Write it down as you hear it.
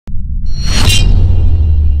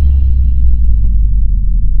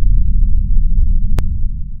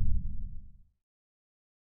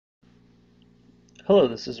Hello,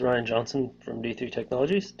 this is Ryan Johnson from D3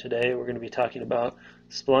 Technologies. Today we're going to be talking about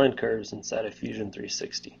spline curves inside of Fusion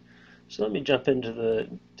 360. So let me jump into the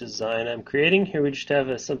design I'm creating. Here we just have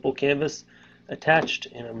a simple canvas attached,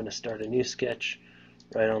 and I'm going to start a new sketch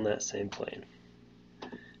right on that same plane.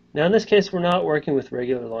 Now in this case we're not working with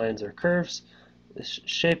regular lines or curves. This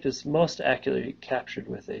shape is most accurately captured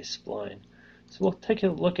with a spline. So we'll take a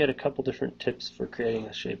look at a couple different tips for creating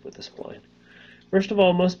a shape with a spline. First of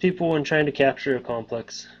all, most people, when trying to capture a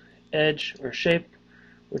complex edge or shape,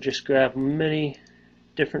 will just grab many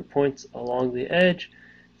different points along the edge,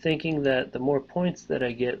 thinking that the more points that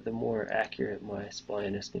I get, the more accurate my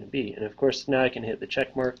spline is going to be. And of course, now I can hit the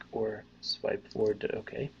check mark or swipe forward to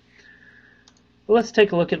OK. But let's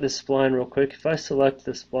take a look at this spline real quick. If I select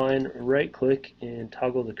the spline, right-click, and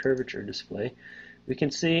toggle the curvature display, we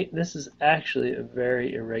can see this is actually a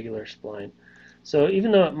very irregular spline. So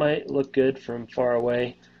even though it might look good from far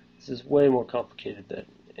away, this is way more complicated than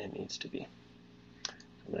it needs to be.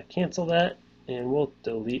 I'm going to cancel that, and we'll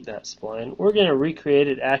delete that spline. We're going to recreate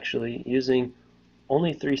it actually using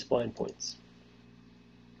only 3 spline points.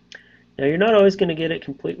 Now you're not always going to get it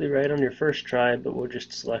completely right on your first try, but we'll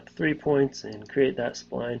just select 3 points and create that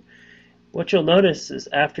spline. What you'll notice is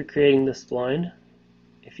after creating the spline,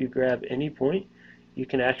 if you grab any point, you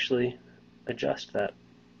can actually adjust that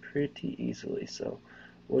pretty easily. So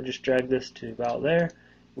we'll just drag this to about there.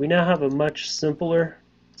 We now have a much simpler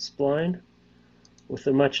spline with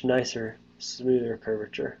a much nicer, smoother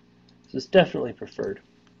curvature. So it's definitely preferred.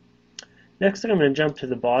 Next I'm going to jump to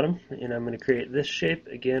the bottom and I'm going to create this shape.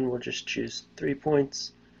 Again, we'll just choose 3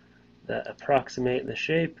 points that approximate the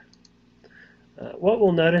shape. What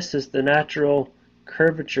we'll notice is the natural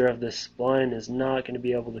curvature of this spline is not going to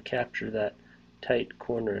be able to capture that tight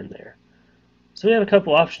corner in there. So we have a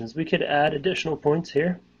couple options. We could add additional points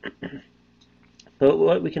here, but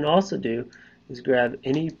what we can also do is grab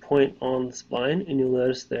any point on the spline, and you'll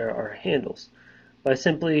notice there are handles. By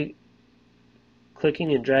simply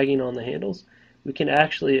clicking and dragging on the handles, we can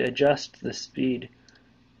actually adjust the speed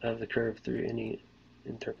of the curve through any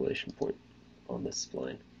interpolation point on this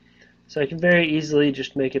spline. So I can very easily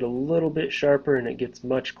just make it a little bit sharper, and it gets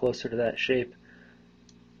much closer to that shape.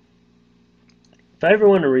 If I ever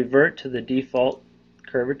want to revert to the default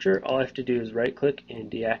curvature, all I have to do is right click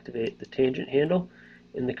and deactivate the tangent handle,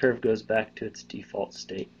 and the curve goes back to its default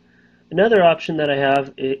state. Another option that I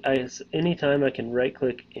have is anytime I can right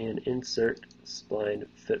click and insert spline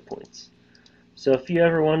fit points. So if you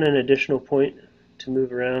ever want an additional point to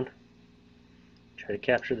move around, try to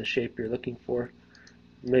capture the shape you're looking for,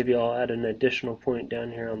 maybe I'll add an additional point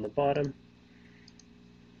down here on the bottom.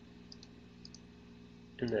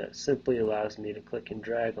 And that simply allows me to click and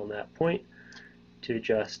drag on that point to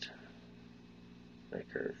adjust my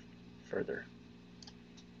curve further.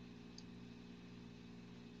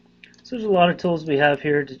 So there's a lot of tools we have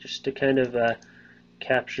here to kind of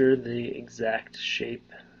capture the exact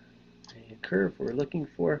shape and curve we're looking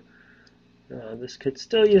for. This could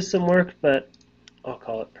still use some work, but I'll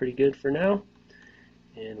call it pretty good for now.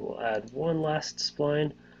 And we'll add one last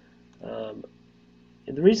spline.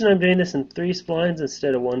 The reason I'm doing this in 3 splines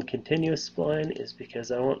instead of one continuous spline is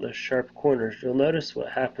because I want those sharp corners. You'll notice what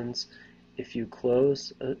happens if you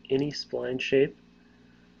close any spline shape.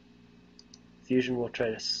 Fusion will try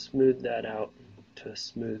to smooth that out to a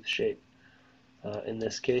smooth shape. In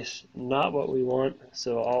this case, not what we want,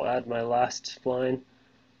 so I'll add my last spline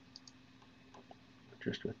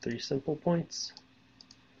just with 3 simple points.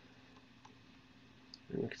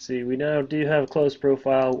 And we can see we now do have a closed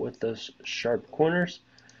profile with those sharp corners.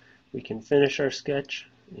 We can finish our sketch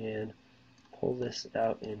and pull this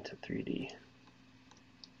out into 3D.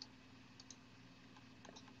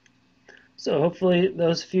 So hopefully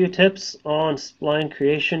those few tips on spline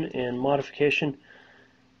creation and modification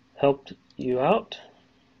helped you out.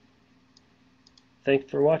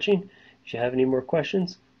 Thanks for watching. If you have any more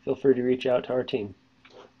questions, feel free to reach out to our team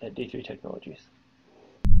at D3 Technologies.